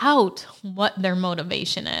find out what their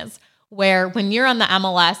motivation is. Where when you're on the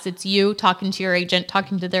MLS, it's you talking to your agent,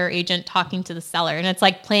 talking to their agent, talking to the seller. And it's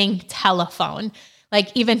like playing telephone.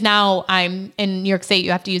 Like even now I'm in New York State,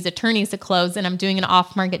 you have to use attorneys to close, and I'm doing an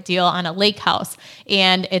off-market deal on a lake house.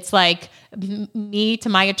 And it's like me to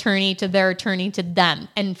my attorney, to their attorney, to them.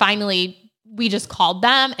 And finally we just called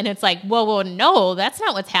them and it's like, whoa, no, that's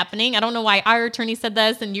not what's happening. I don't know why our attorney said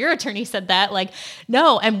this and your attorney said that. Like,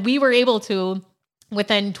 no. And we were able to,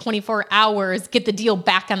 within 24 hours, get the deal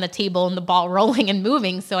back on the table and the ball rolling and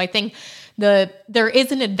moving. So I think there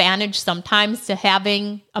is an advantage sometimes to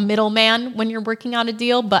having a middleman when you're working out a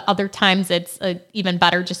deal, but other times it's even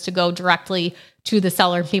better just to go directly to the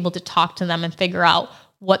seller and be able to talk to them and figure out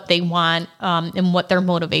what they want and what their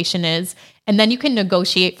motivation is. And then you can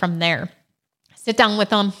negotiate from there. Sit down with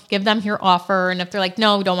them, give them your offer. And if they're like,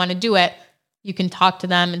 no, we don't want to do it, you can talk to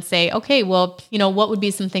them and say, okay, well, what would be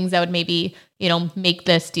some things that would maybe, make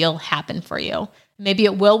this deal happen for you? Maybe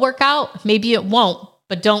it will work out, maybe it won't,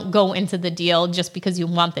 but don't go into the deal just because you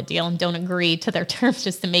want the deal and don't agree to their terms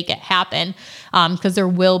just to make it happen, because there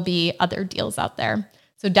will be other deals out there.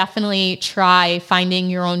 So definitely try finding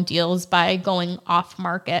your own deals by going off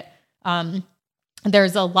market.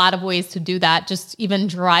 There's a lot of ways to do that. Just even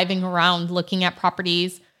driving around, looking at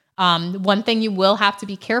properties. One thing you will have to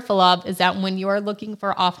be careful of is that when you are looking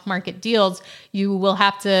for off-market deals, you will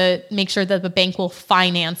have to make sure that the bank will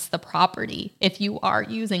finance the property if you are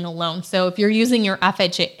using a loan. So if you're using your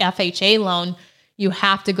FHA loan, you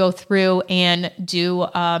have to go through and do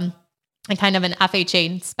a kind of an FHA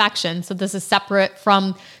inspection. So this is separate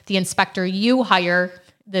from the inspector you hire.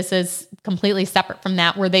 This is completely separate from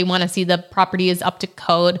that, where they want to see the property is up to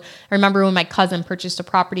code. I remember when my cousin purchased a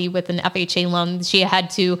property with an FHA loan, she had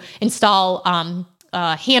to install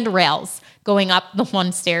handrails going up the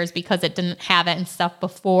one stairs because it didn't have it and stuff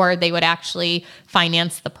before they would actually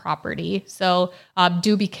finance the property. So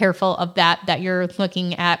do be careful of that you're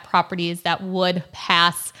looking at properties that would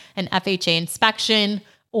pass an FHA inspection,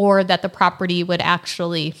 or that the property would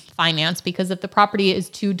actually finance. Because if the property is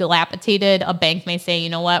too dilapidated, a bank may say, you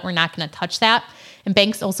know what, we're not going to touch that. And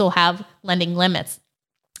banks also have lending limits.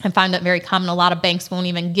 I find it very common. A lot of banks won't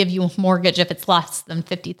even give you a mortgage if it's less than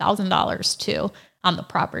 $50,000 too on the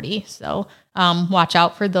property. So watch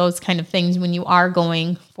out for those kind of things when you are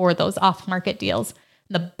going for those off-market deals.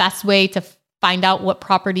 The best way to find out what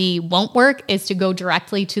property won't work is to go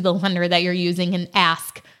directly to the lender that you're using and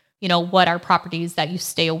ask, what are properties that you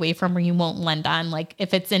stay away from or you won't lend on? Like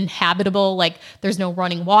if it's inhabitable, like there's no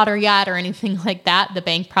running water yet or anything like that, the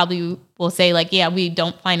bank probably will say like, yeah, we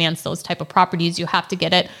don't finance those type of properties. You have to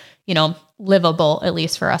get it, livable, at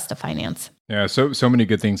least for us to finance. Yeah, so many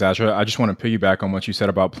good things, Asha. I just want to piggyback on what you said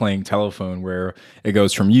about playing telephone, where it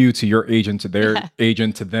goes from you to your agent to their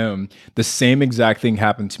agent to them. The same exact thing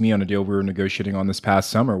happened to me on a deal we were negotiating on this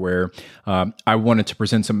past summer, where I wanted to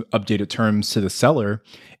present some updated terms to the seller.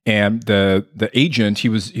 And the agent, he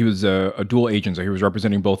was a dual agent, so he was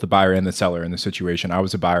representing both the buyer and the seller in the situation. I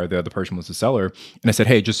was a buyer, the other person was the seller, and I said,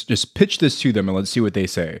 "Hey, just pitch this to them and let's see what they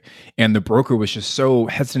say." And the broker was just so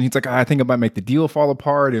hesitant. He's like, "I think I might make the deal fall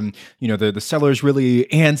apart, and the seller's really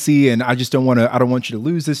antsy, and I don't want you to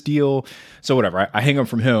lose this deal." So whatever, I hang up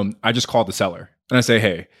from him. I just call the seller and I say,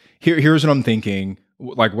 "Hey, here's what I'm thinking.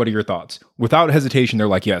 Like, what are your thoughts?" Without hesitation, they're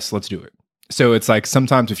like, "Yes, let's do it." So it's like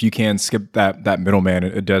sometimes if you can skip that middleman,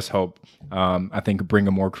 it does help, I think, bring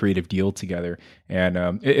a more creative deal together. And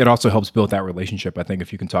it also helps build that relationship, I think,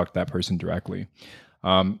 if you can talk to that person directly.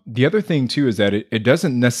 The other thing, too, is that it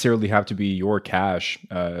doesn't necessarily have to be your cash.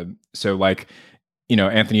 So like,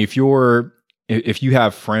 Anthony, if you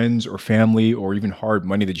have friends or family or even hard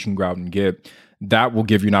money that you can go out and get, that will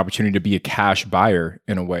give you an opportunity to be a cash buyer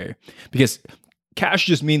in a way. Because cash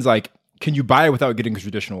just means like, can you buy it without getting a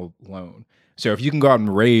traditional loan? So if you can go out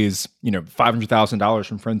and raise, $500,000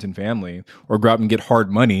 from friends and family, or go out and get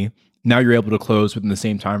hard money, now you're able to close within the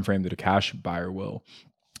same time frame that a cash buyer will.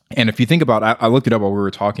 And if you think about, I looked it up while we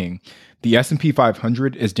were talking, the S&P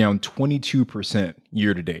 500 is down 22%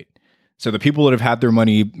 year to date. So the people that have had their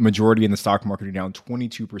money majority in the stock market are down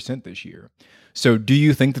 22% this year. So do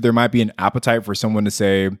you think that there might be an appetite for someone to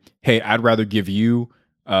say, hey, I'd rather give you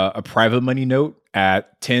a private money note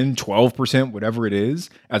at 10, 12%, whatever it is,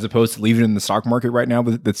 as opposed to leaving it in the stock market right now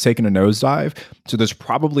that's taking a nosedive. So there's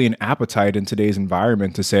probably an appetite in today's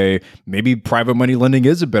environment to say, maybe private money lending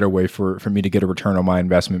is a better way for me to get a return on my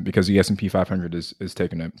investment because the S&P 500 is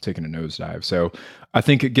taking a nosedive. So I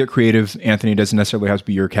think get creative, Anthony. It doesn't necessarily have to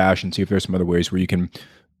be your cash, and see if there's some other ways where you can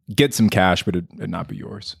get some cash, but it not be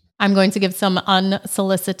yours. I'm going to give some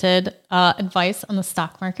unsolicited advice on the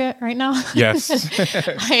stock market right now. Yes.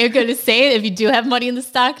 I am going to say if you do have money in the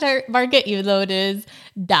stock market, even though it is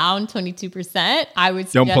down 22%, I would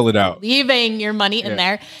suggest don't pull it out. Leaving your money in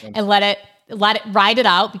there and let it ride it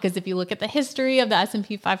out, because if you look at the history of the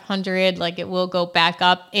S&P 500, like it will go back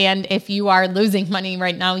up. And if you are losing money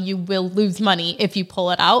right now, you will lose money if you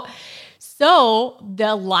pull it out. So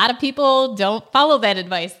a lot of people don't follow that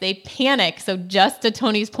advice. They panic. So just to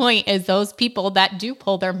Tony's point, is those people that do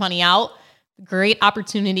pull their money out, great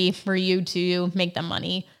opportunity for you to make them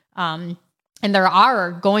money. And there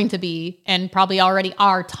are going to be, and probably already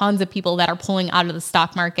are, tons of people that are pulling out of the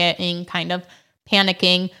stock market and kind of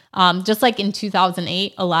panicking. Just like in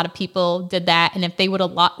 2008, a lot of people did that. And if they would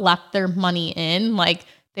have left their money in, like,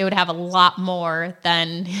 they would have a lot more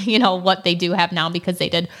than, what they do have now, because they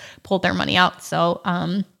did pull their money out. So,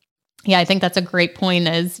 I think that's a great point,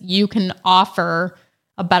 is you can offer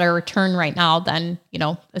a better return right now than,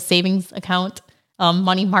 a savings account,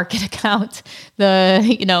 money market account,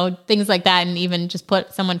 things like that. And even just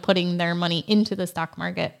someone putting their money into the stock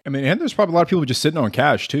market. I mean, and there's probably a lot of people just sitting on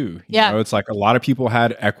cash too. You know, it's like a lot of people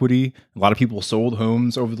had equity. A lot of people sold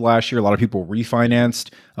homes over the last year. A lot of people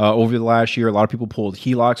refinanced over the last year. A lot of people pulled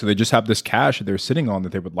HELOCs. So they just have this cash that they're sitting on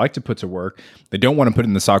that they would like to put to work. They don't want to put it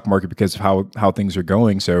in the stock market because of how things are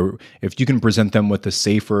going. So if you can present them with a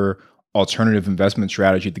safer alternative investment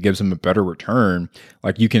strategy that gives them a better return,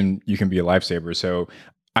 like you can be a lifesaver. So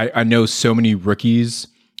I know so many rookies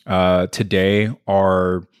today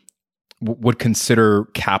would consider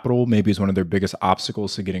capital maybe as one of their biggest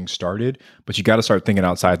obstacles to getting started, but you got to start thinking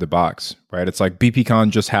outside the box, right? It's like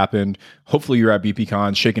BPCon just happened. Hopefully you're at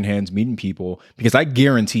BPCon, shaking hands, meeting people, because I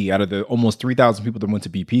guarantee out of the almost 3,000 people that went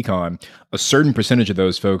to BPCon, a certain percentage of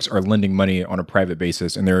those folks are lending money on a private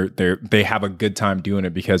basis, and they have a good time doing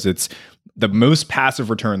it because it's the most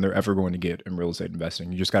passive return they're ever going to get in real estate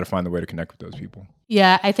investing. You just got to find the way to connect with those people.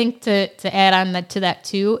 Yeah, I think to add on to that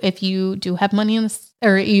too, if you do have money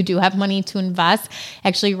you do have money to invest,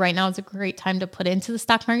 actually right now is a great time to put into the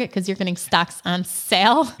stock market because you're getting stocks on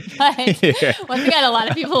sale. But once again, a lot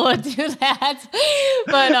of people would do that.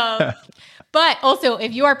 But also,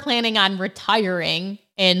 if you are planning on retiring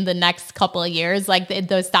in the next couple of years, like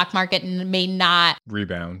the stock market may not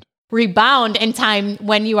rebound in time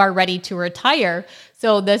when you are ready to retire.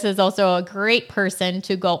 So this is also a great person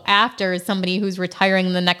to go after, somebody who's retiring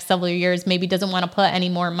in the next several years, maybe doesn't want to put any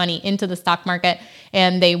more money into the stock market,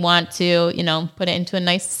 and they want to, put it into a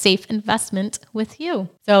nice, safe investment with you.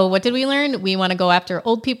 So what did we learn? We want to go after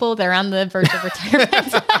old people. They're on the verge of retirement.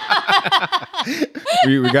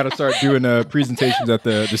 we got to start doing presentations at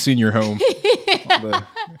the senior home, the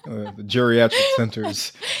geriatric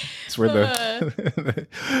centers. That's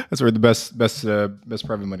where the best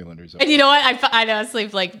private money lenders are. And you know what? I honestly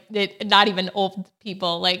not even old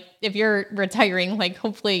people. Like if you're retiring, like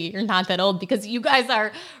hopefully you're not that old, because you guys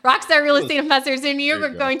are rockstar real estate investors, and you're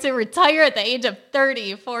going to retire at the age of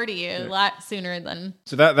 30, 40, a lot sooner than.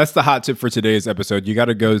 So that's the hot tip for today's episode. You got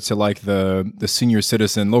to go to like the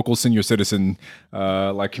local senior citizen,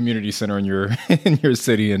 like community center in your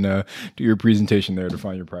city, and do your presentation there to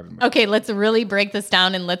find your private money. Okay, let's really break this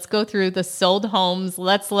down and let's go through the sold homes.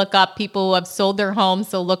 Let's look up people who have sold their homes.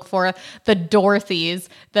 So look for the Dorothys,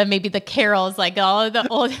 maybe the Carols, like all of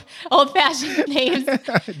the old-fashioned names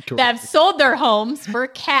that have sold their homes for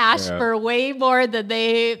cash for way more than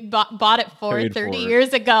they bought it for 30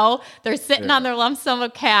 years ago. They're sitting on their lump sum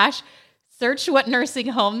of cash. Search what nursing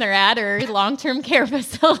home they're at or long-term care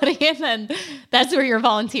facility, and then that's where you're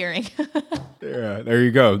volunteering. Yeah, there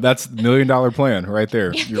you go. That's the $1 million plan right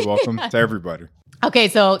there. You're welcome to everybody. Okay,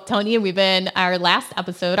 so Tony, we've been our last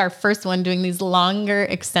episode, our first one, doing these longer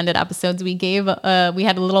extended episodes. We had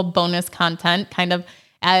a little bonus content kind of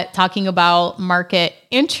talking about market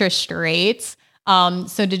interest rates.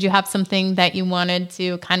 So did you have something that you wanted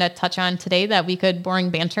to kind of touch on today that we could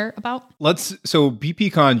boring banter about? So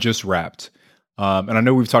BPCon just wrapped. And I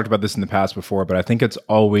know we've talked about this in the past before, but I think it's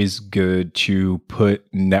always good to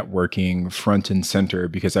put networking front and center,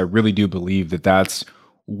 because I really do believe that that's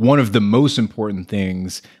one of the most important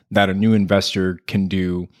things that a new investor can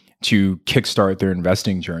do to kickstart their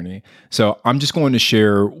investing journey. So I'm just going to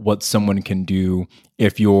share what someone can do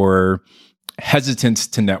if you're hesitant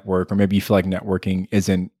to network, or maybe you feel like networking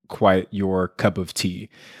isn't quite your cup of tea.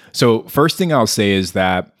 So first thing I'll say is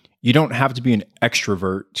that you don't have to be an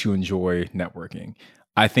extrovert to enjoy networking.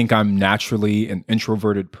 I think I'm naturally an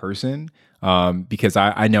introverted person because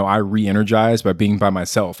I know I re-energize by being by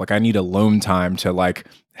myself. Like I need alone time to like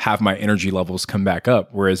have my energy levels come back up.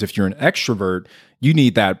 Whereas if you're an extrovert, you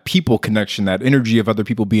need that people connection, that energy of other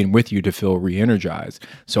people being with you to feel re-energized.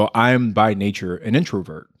 So I'm by nature an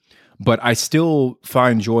introvert. But I still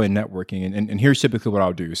find joy in networking. And here's typically what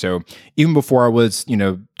I'll do. So even before I was,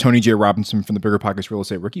 Tony J. Robinson from the Bigger Pockets Real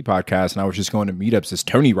Estate Rookie podcast, and I was just going to meetups as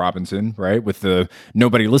Tony Robinson, right? With the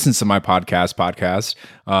Nobody Listens to My podcast.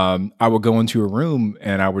 I would go into a room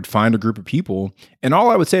and I would find a group of people. And all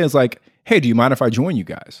I would say is like, hey, do you mind if I join you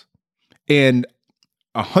guys? And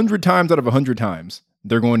 100 times out of 100 times,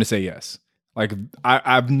 they're going to say yes. Like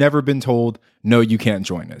I've never been told, no, you can't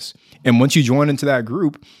join us. And once you join into that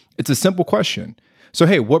group, it's a simple question. So,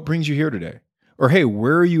 hey, what brings you here today? Or, hey,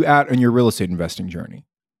 where are you at in your real estate investing journey?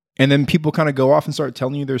 And then people kind of go off and start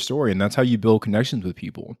telling you their story. And that's how you build connections with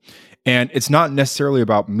people. And it's not necessarily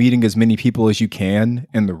about meeting as many people as you can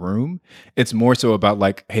in the room. It's more so about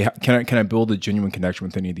like, hey, can I build a genuine connection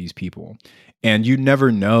with any of these people? And you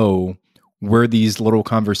never know where these little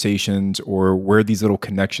conversations or where these little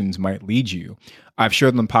connections might lead you. I've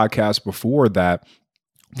shared on the podcast before that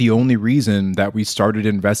the only reason that we started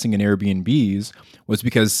investing in Airbnbs was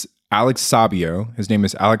because Alex Sabio, his name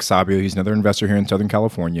is Alex Sabio, he's another investor here in Southern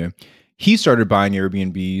California. He started buying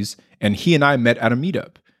Airbnbs and he and I met at a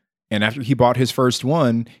meetup. And after he bought his first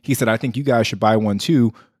one, he said, I think you guys should buy one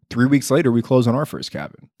too. 3 weeks later, we closed on our first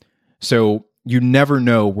cabin. So you never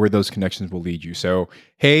know where those connections will lead you. So,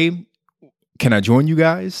 hey, can I join you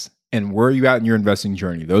guys? And where are you at in your investing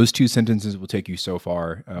journey? Those two sentences will take you so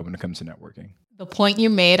far when it comes to networking. The point you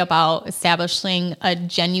made about establishing a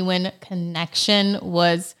genuine connection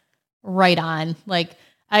was right on. Like,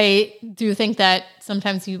 I do think that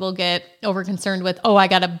sometimes people get over concerned with, I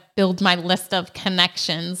got to build my list of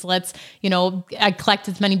connections. Let's, I collect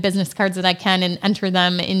as many business cards as I can and enter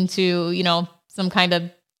them into, some kind of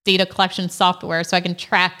data collection software so I can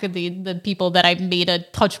track the people that I've made a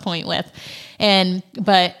touch point with.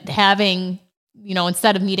 But having,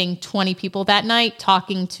 instead of meeting 20 people that night,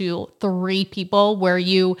 talking to 3 people where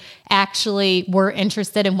you actually were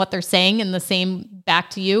interested in what they're saying and the same back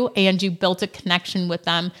to you, and you built a connection with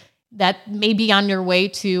them that may be on your way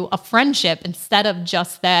to a friendship instead of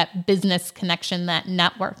just that business connection, that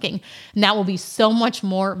networking. And that will be so much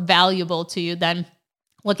more valuable to you than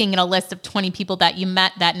looking at a list of 20 people that you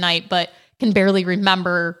met that night, but can barely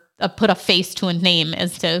remember, put a face to a name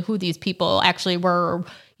as to who these people actually were. Or,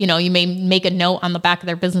 you may make a note on the back of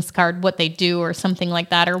their business card, what they do or something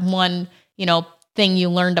like that, or one, thing you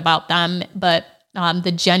learned about them. But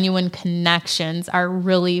the genuine connections are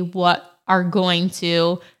really what are going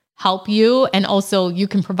to help you. And also you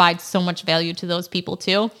can provide so much value to those people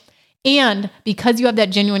too. And because you have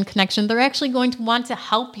that genuine connection, they're actually going to want to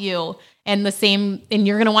help you. And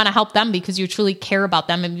you're going to want to help them because you truly care about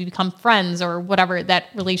them and you become friends or whatever that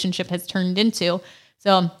relationship has turned into.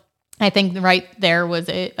 So I think right there was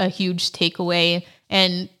a huge takeaway.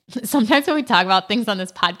 And sometimes when we talk about things on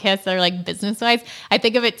this podcast that are like business-wise, I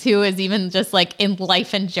think of it too as even just like in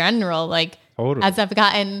life in general. Like totally. As I've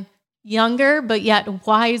gotten younger, but yet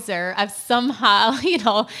wiser, I've somehow,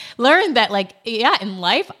 learned that in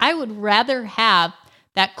life, I would rather have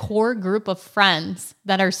that core group of friends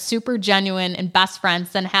that are super genuine and best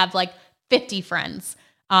friends than have 50 friends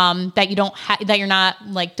that you don't have, that you're not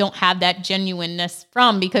don't have that genuineness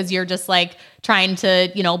from, because you're just trying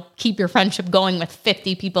to, keep your friendship going with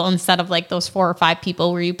 50 people instead of those 4 or 5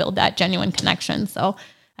 people where you build that genuine connection. So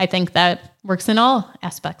I think that works in all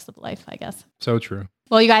aspects of life, I guess. So true.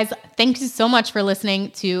 Well, you guys, thank you so much for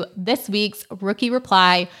listening to this week's Rookie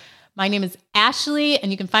Reply. My name is Ashley,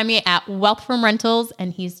 and you can find me at Wealth from Rentals,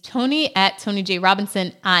 and he's Tony at Tony J.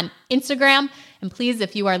 Robinson on Instagram. And please,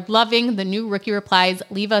 if you are loving the new Rookie Replies,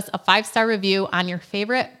 leave us a 5-star review on your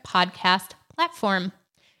favorite podcast platform.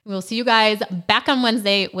 We'll see you guys back on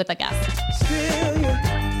Wednesday with a guest.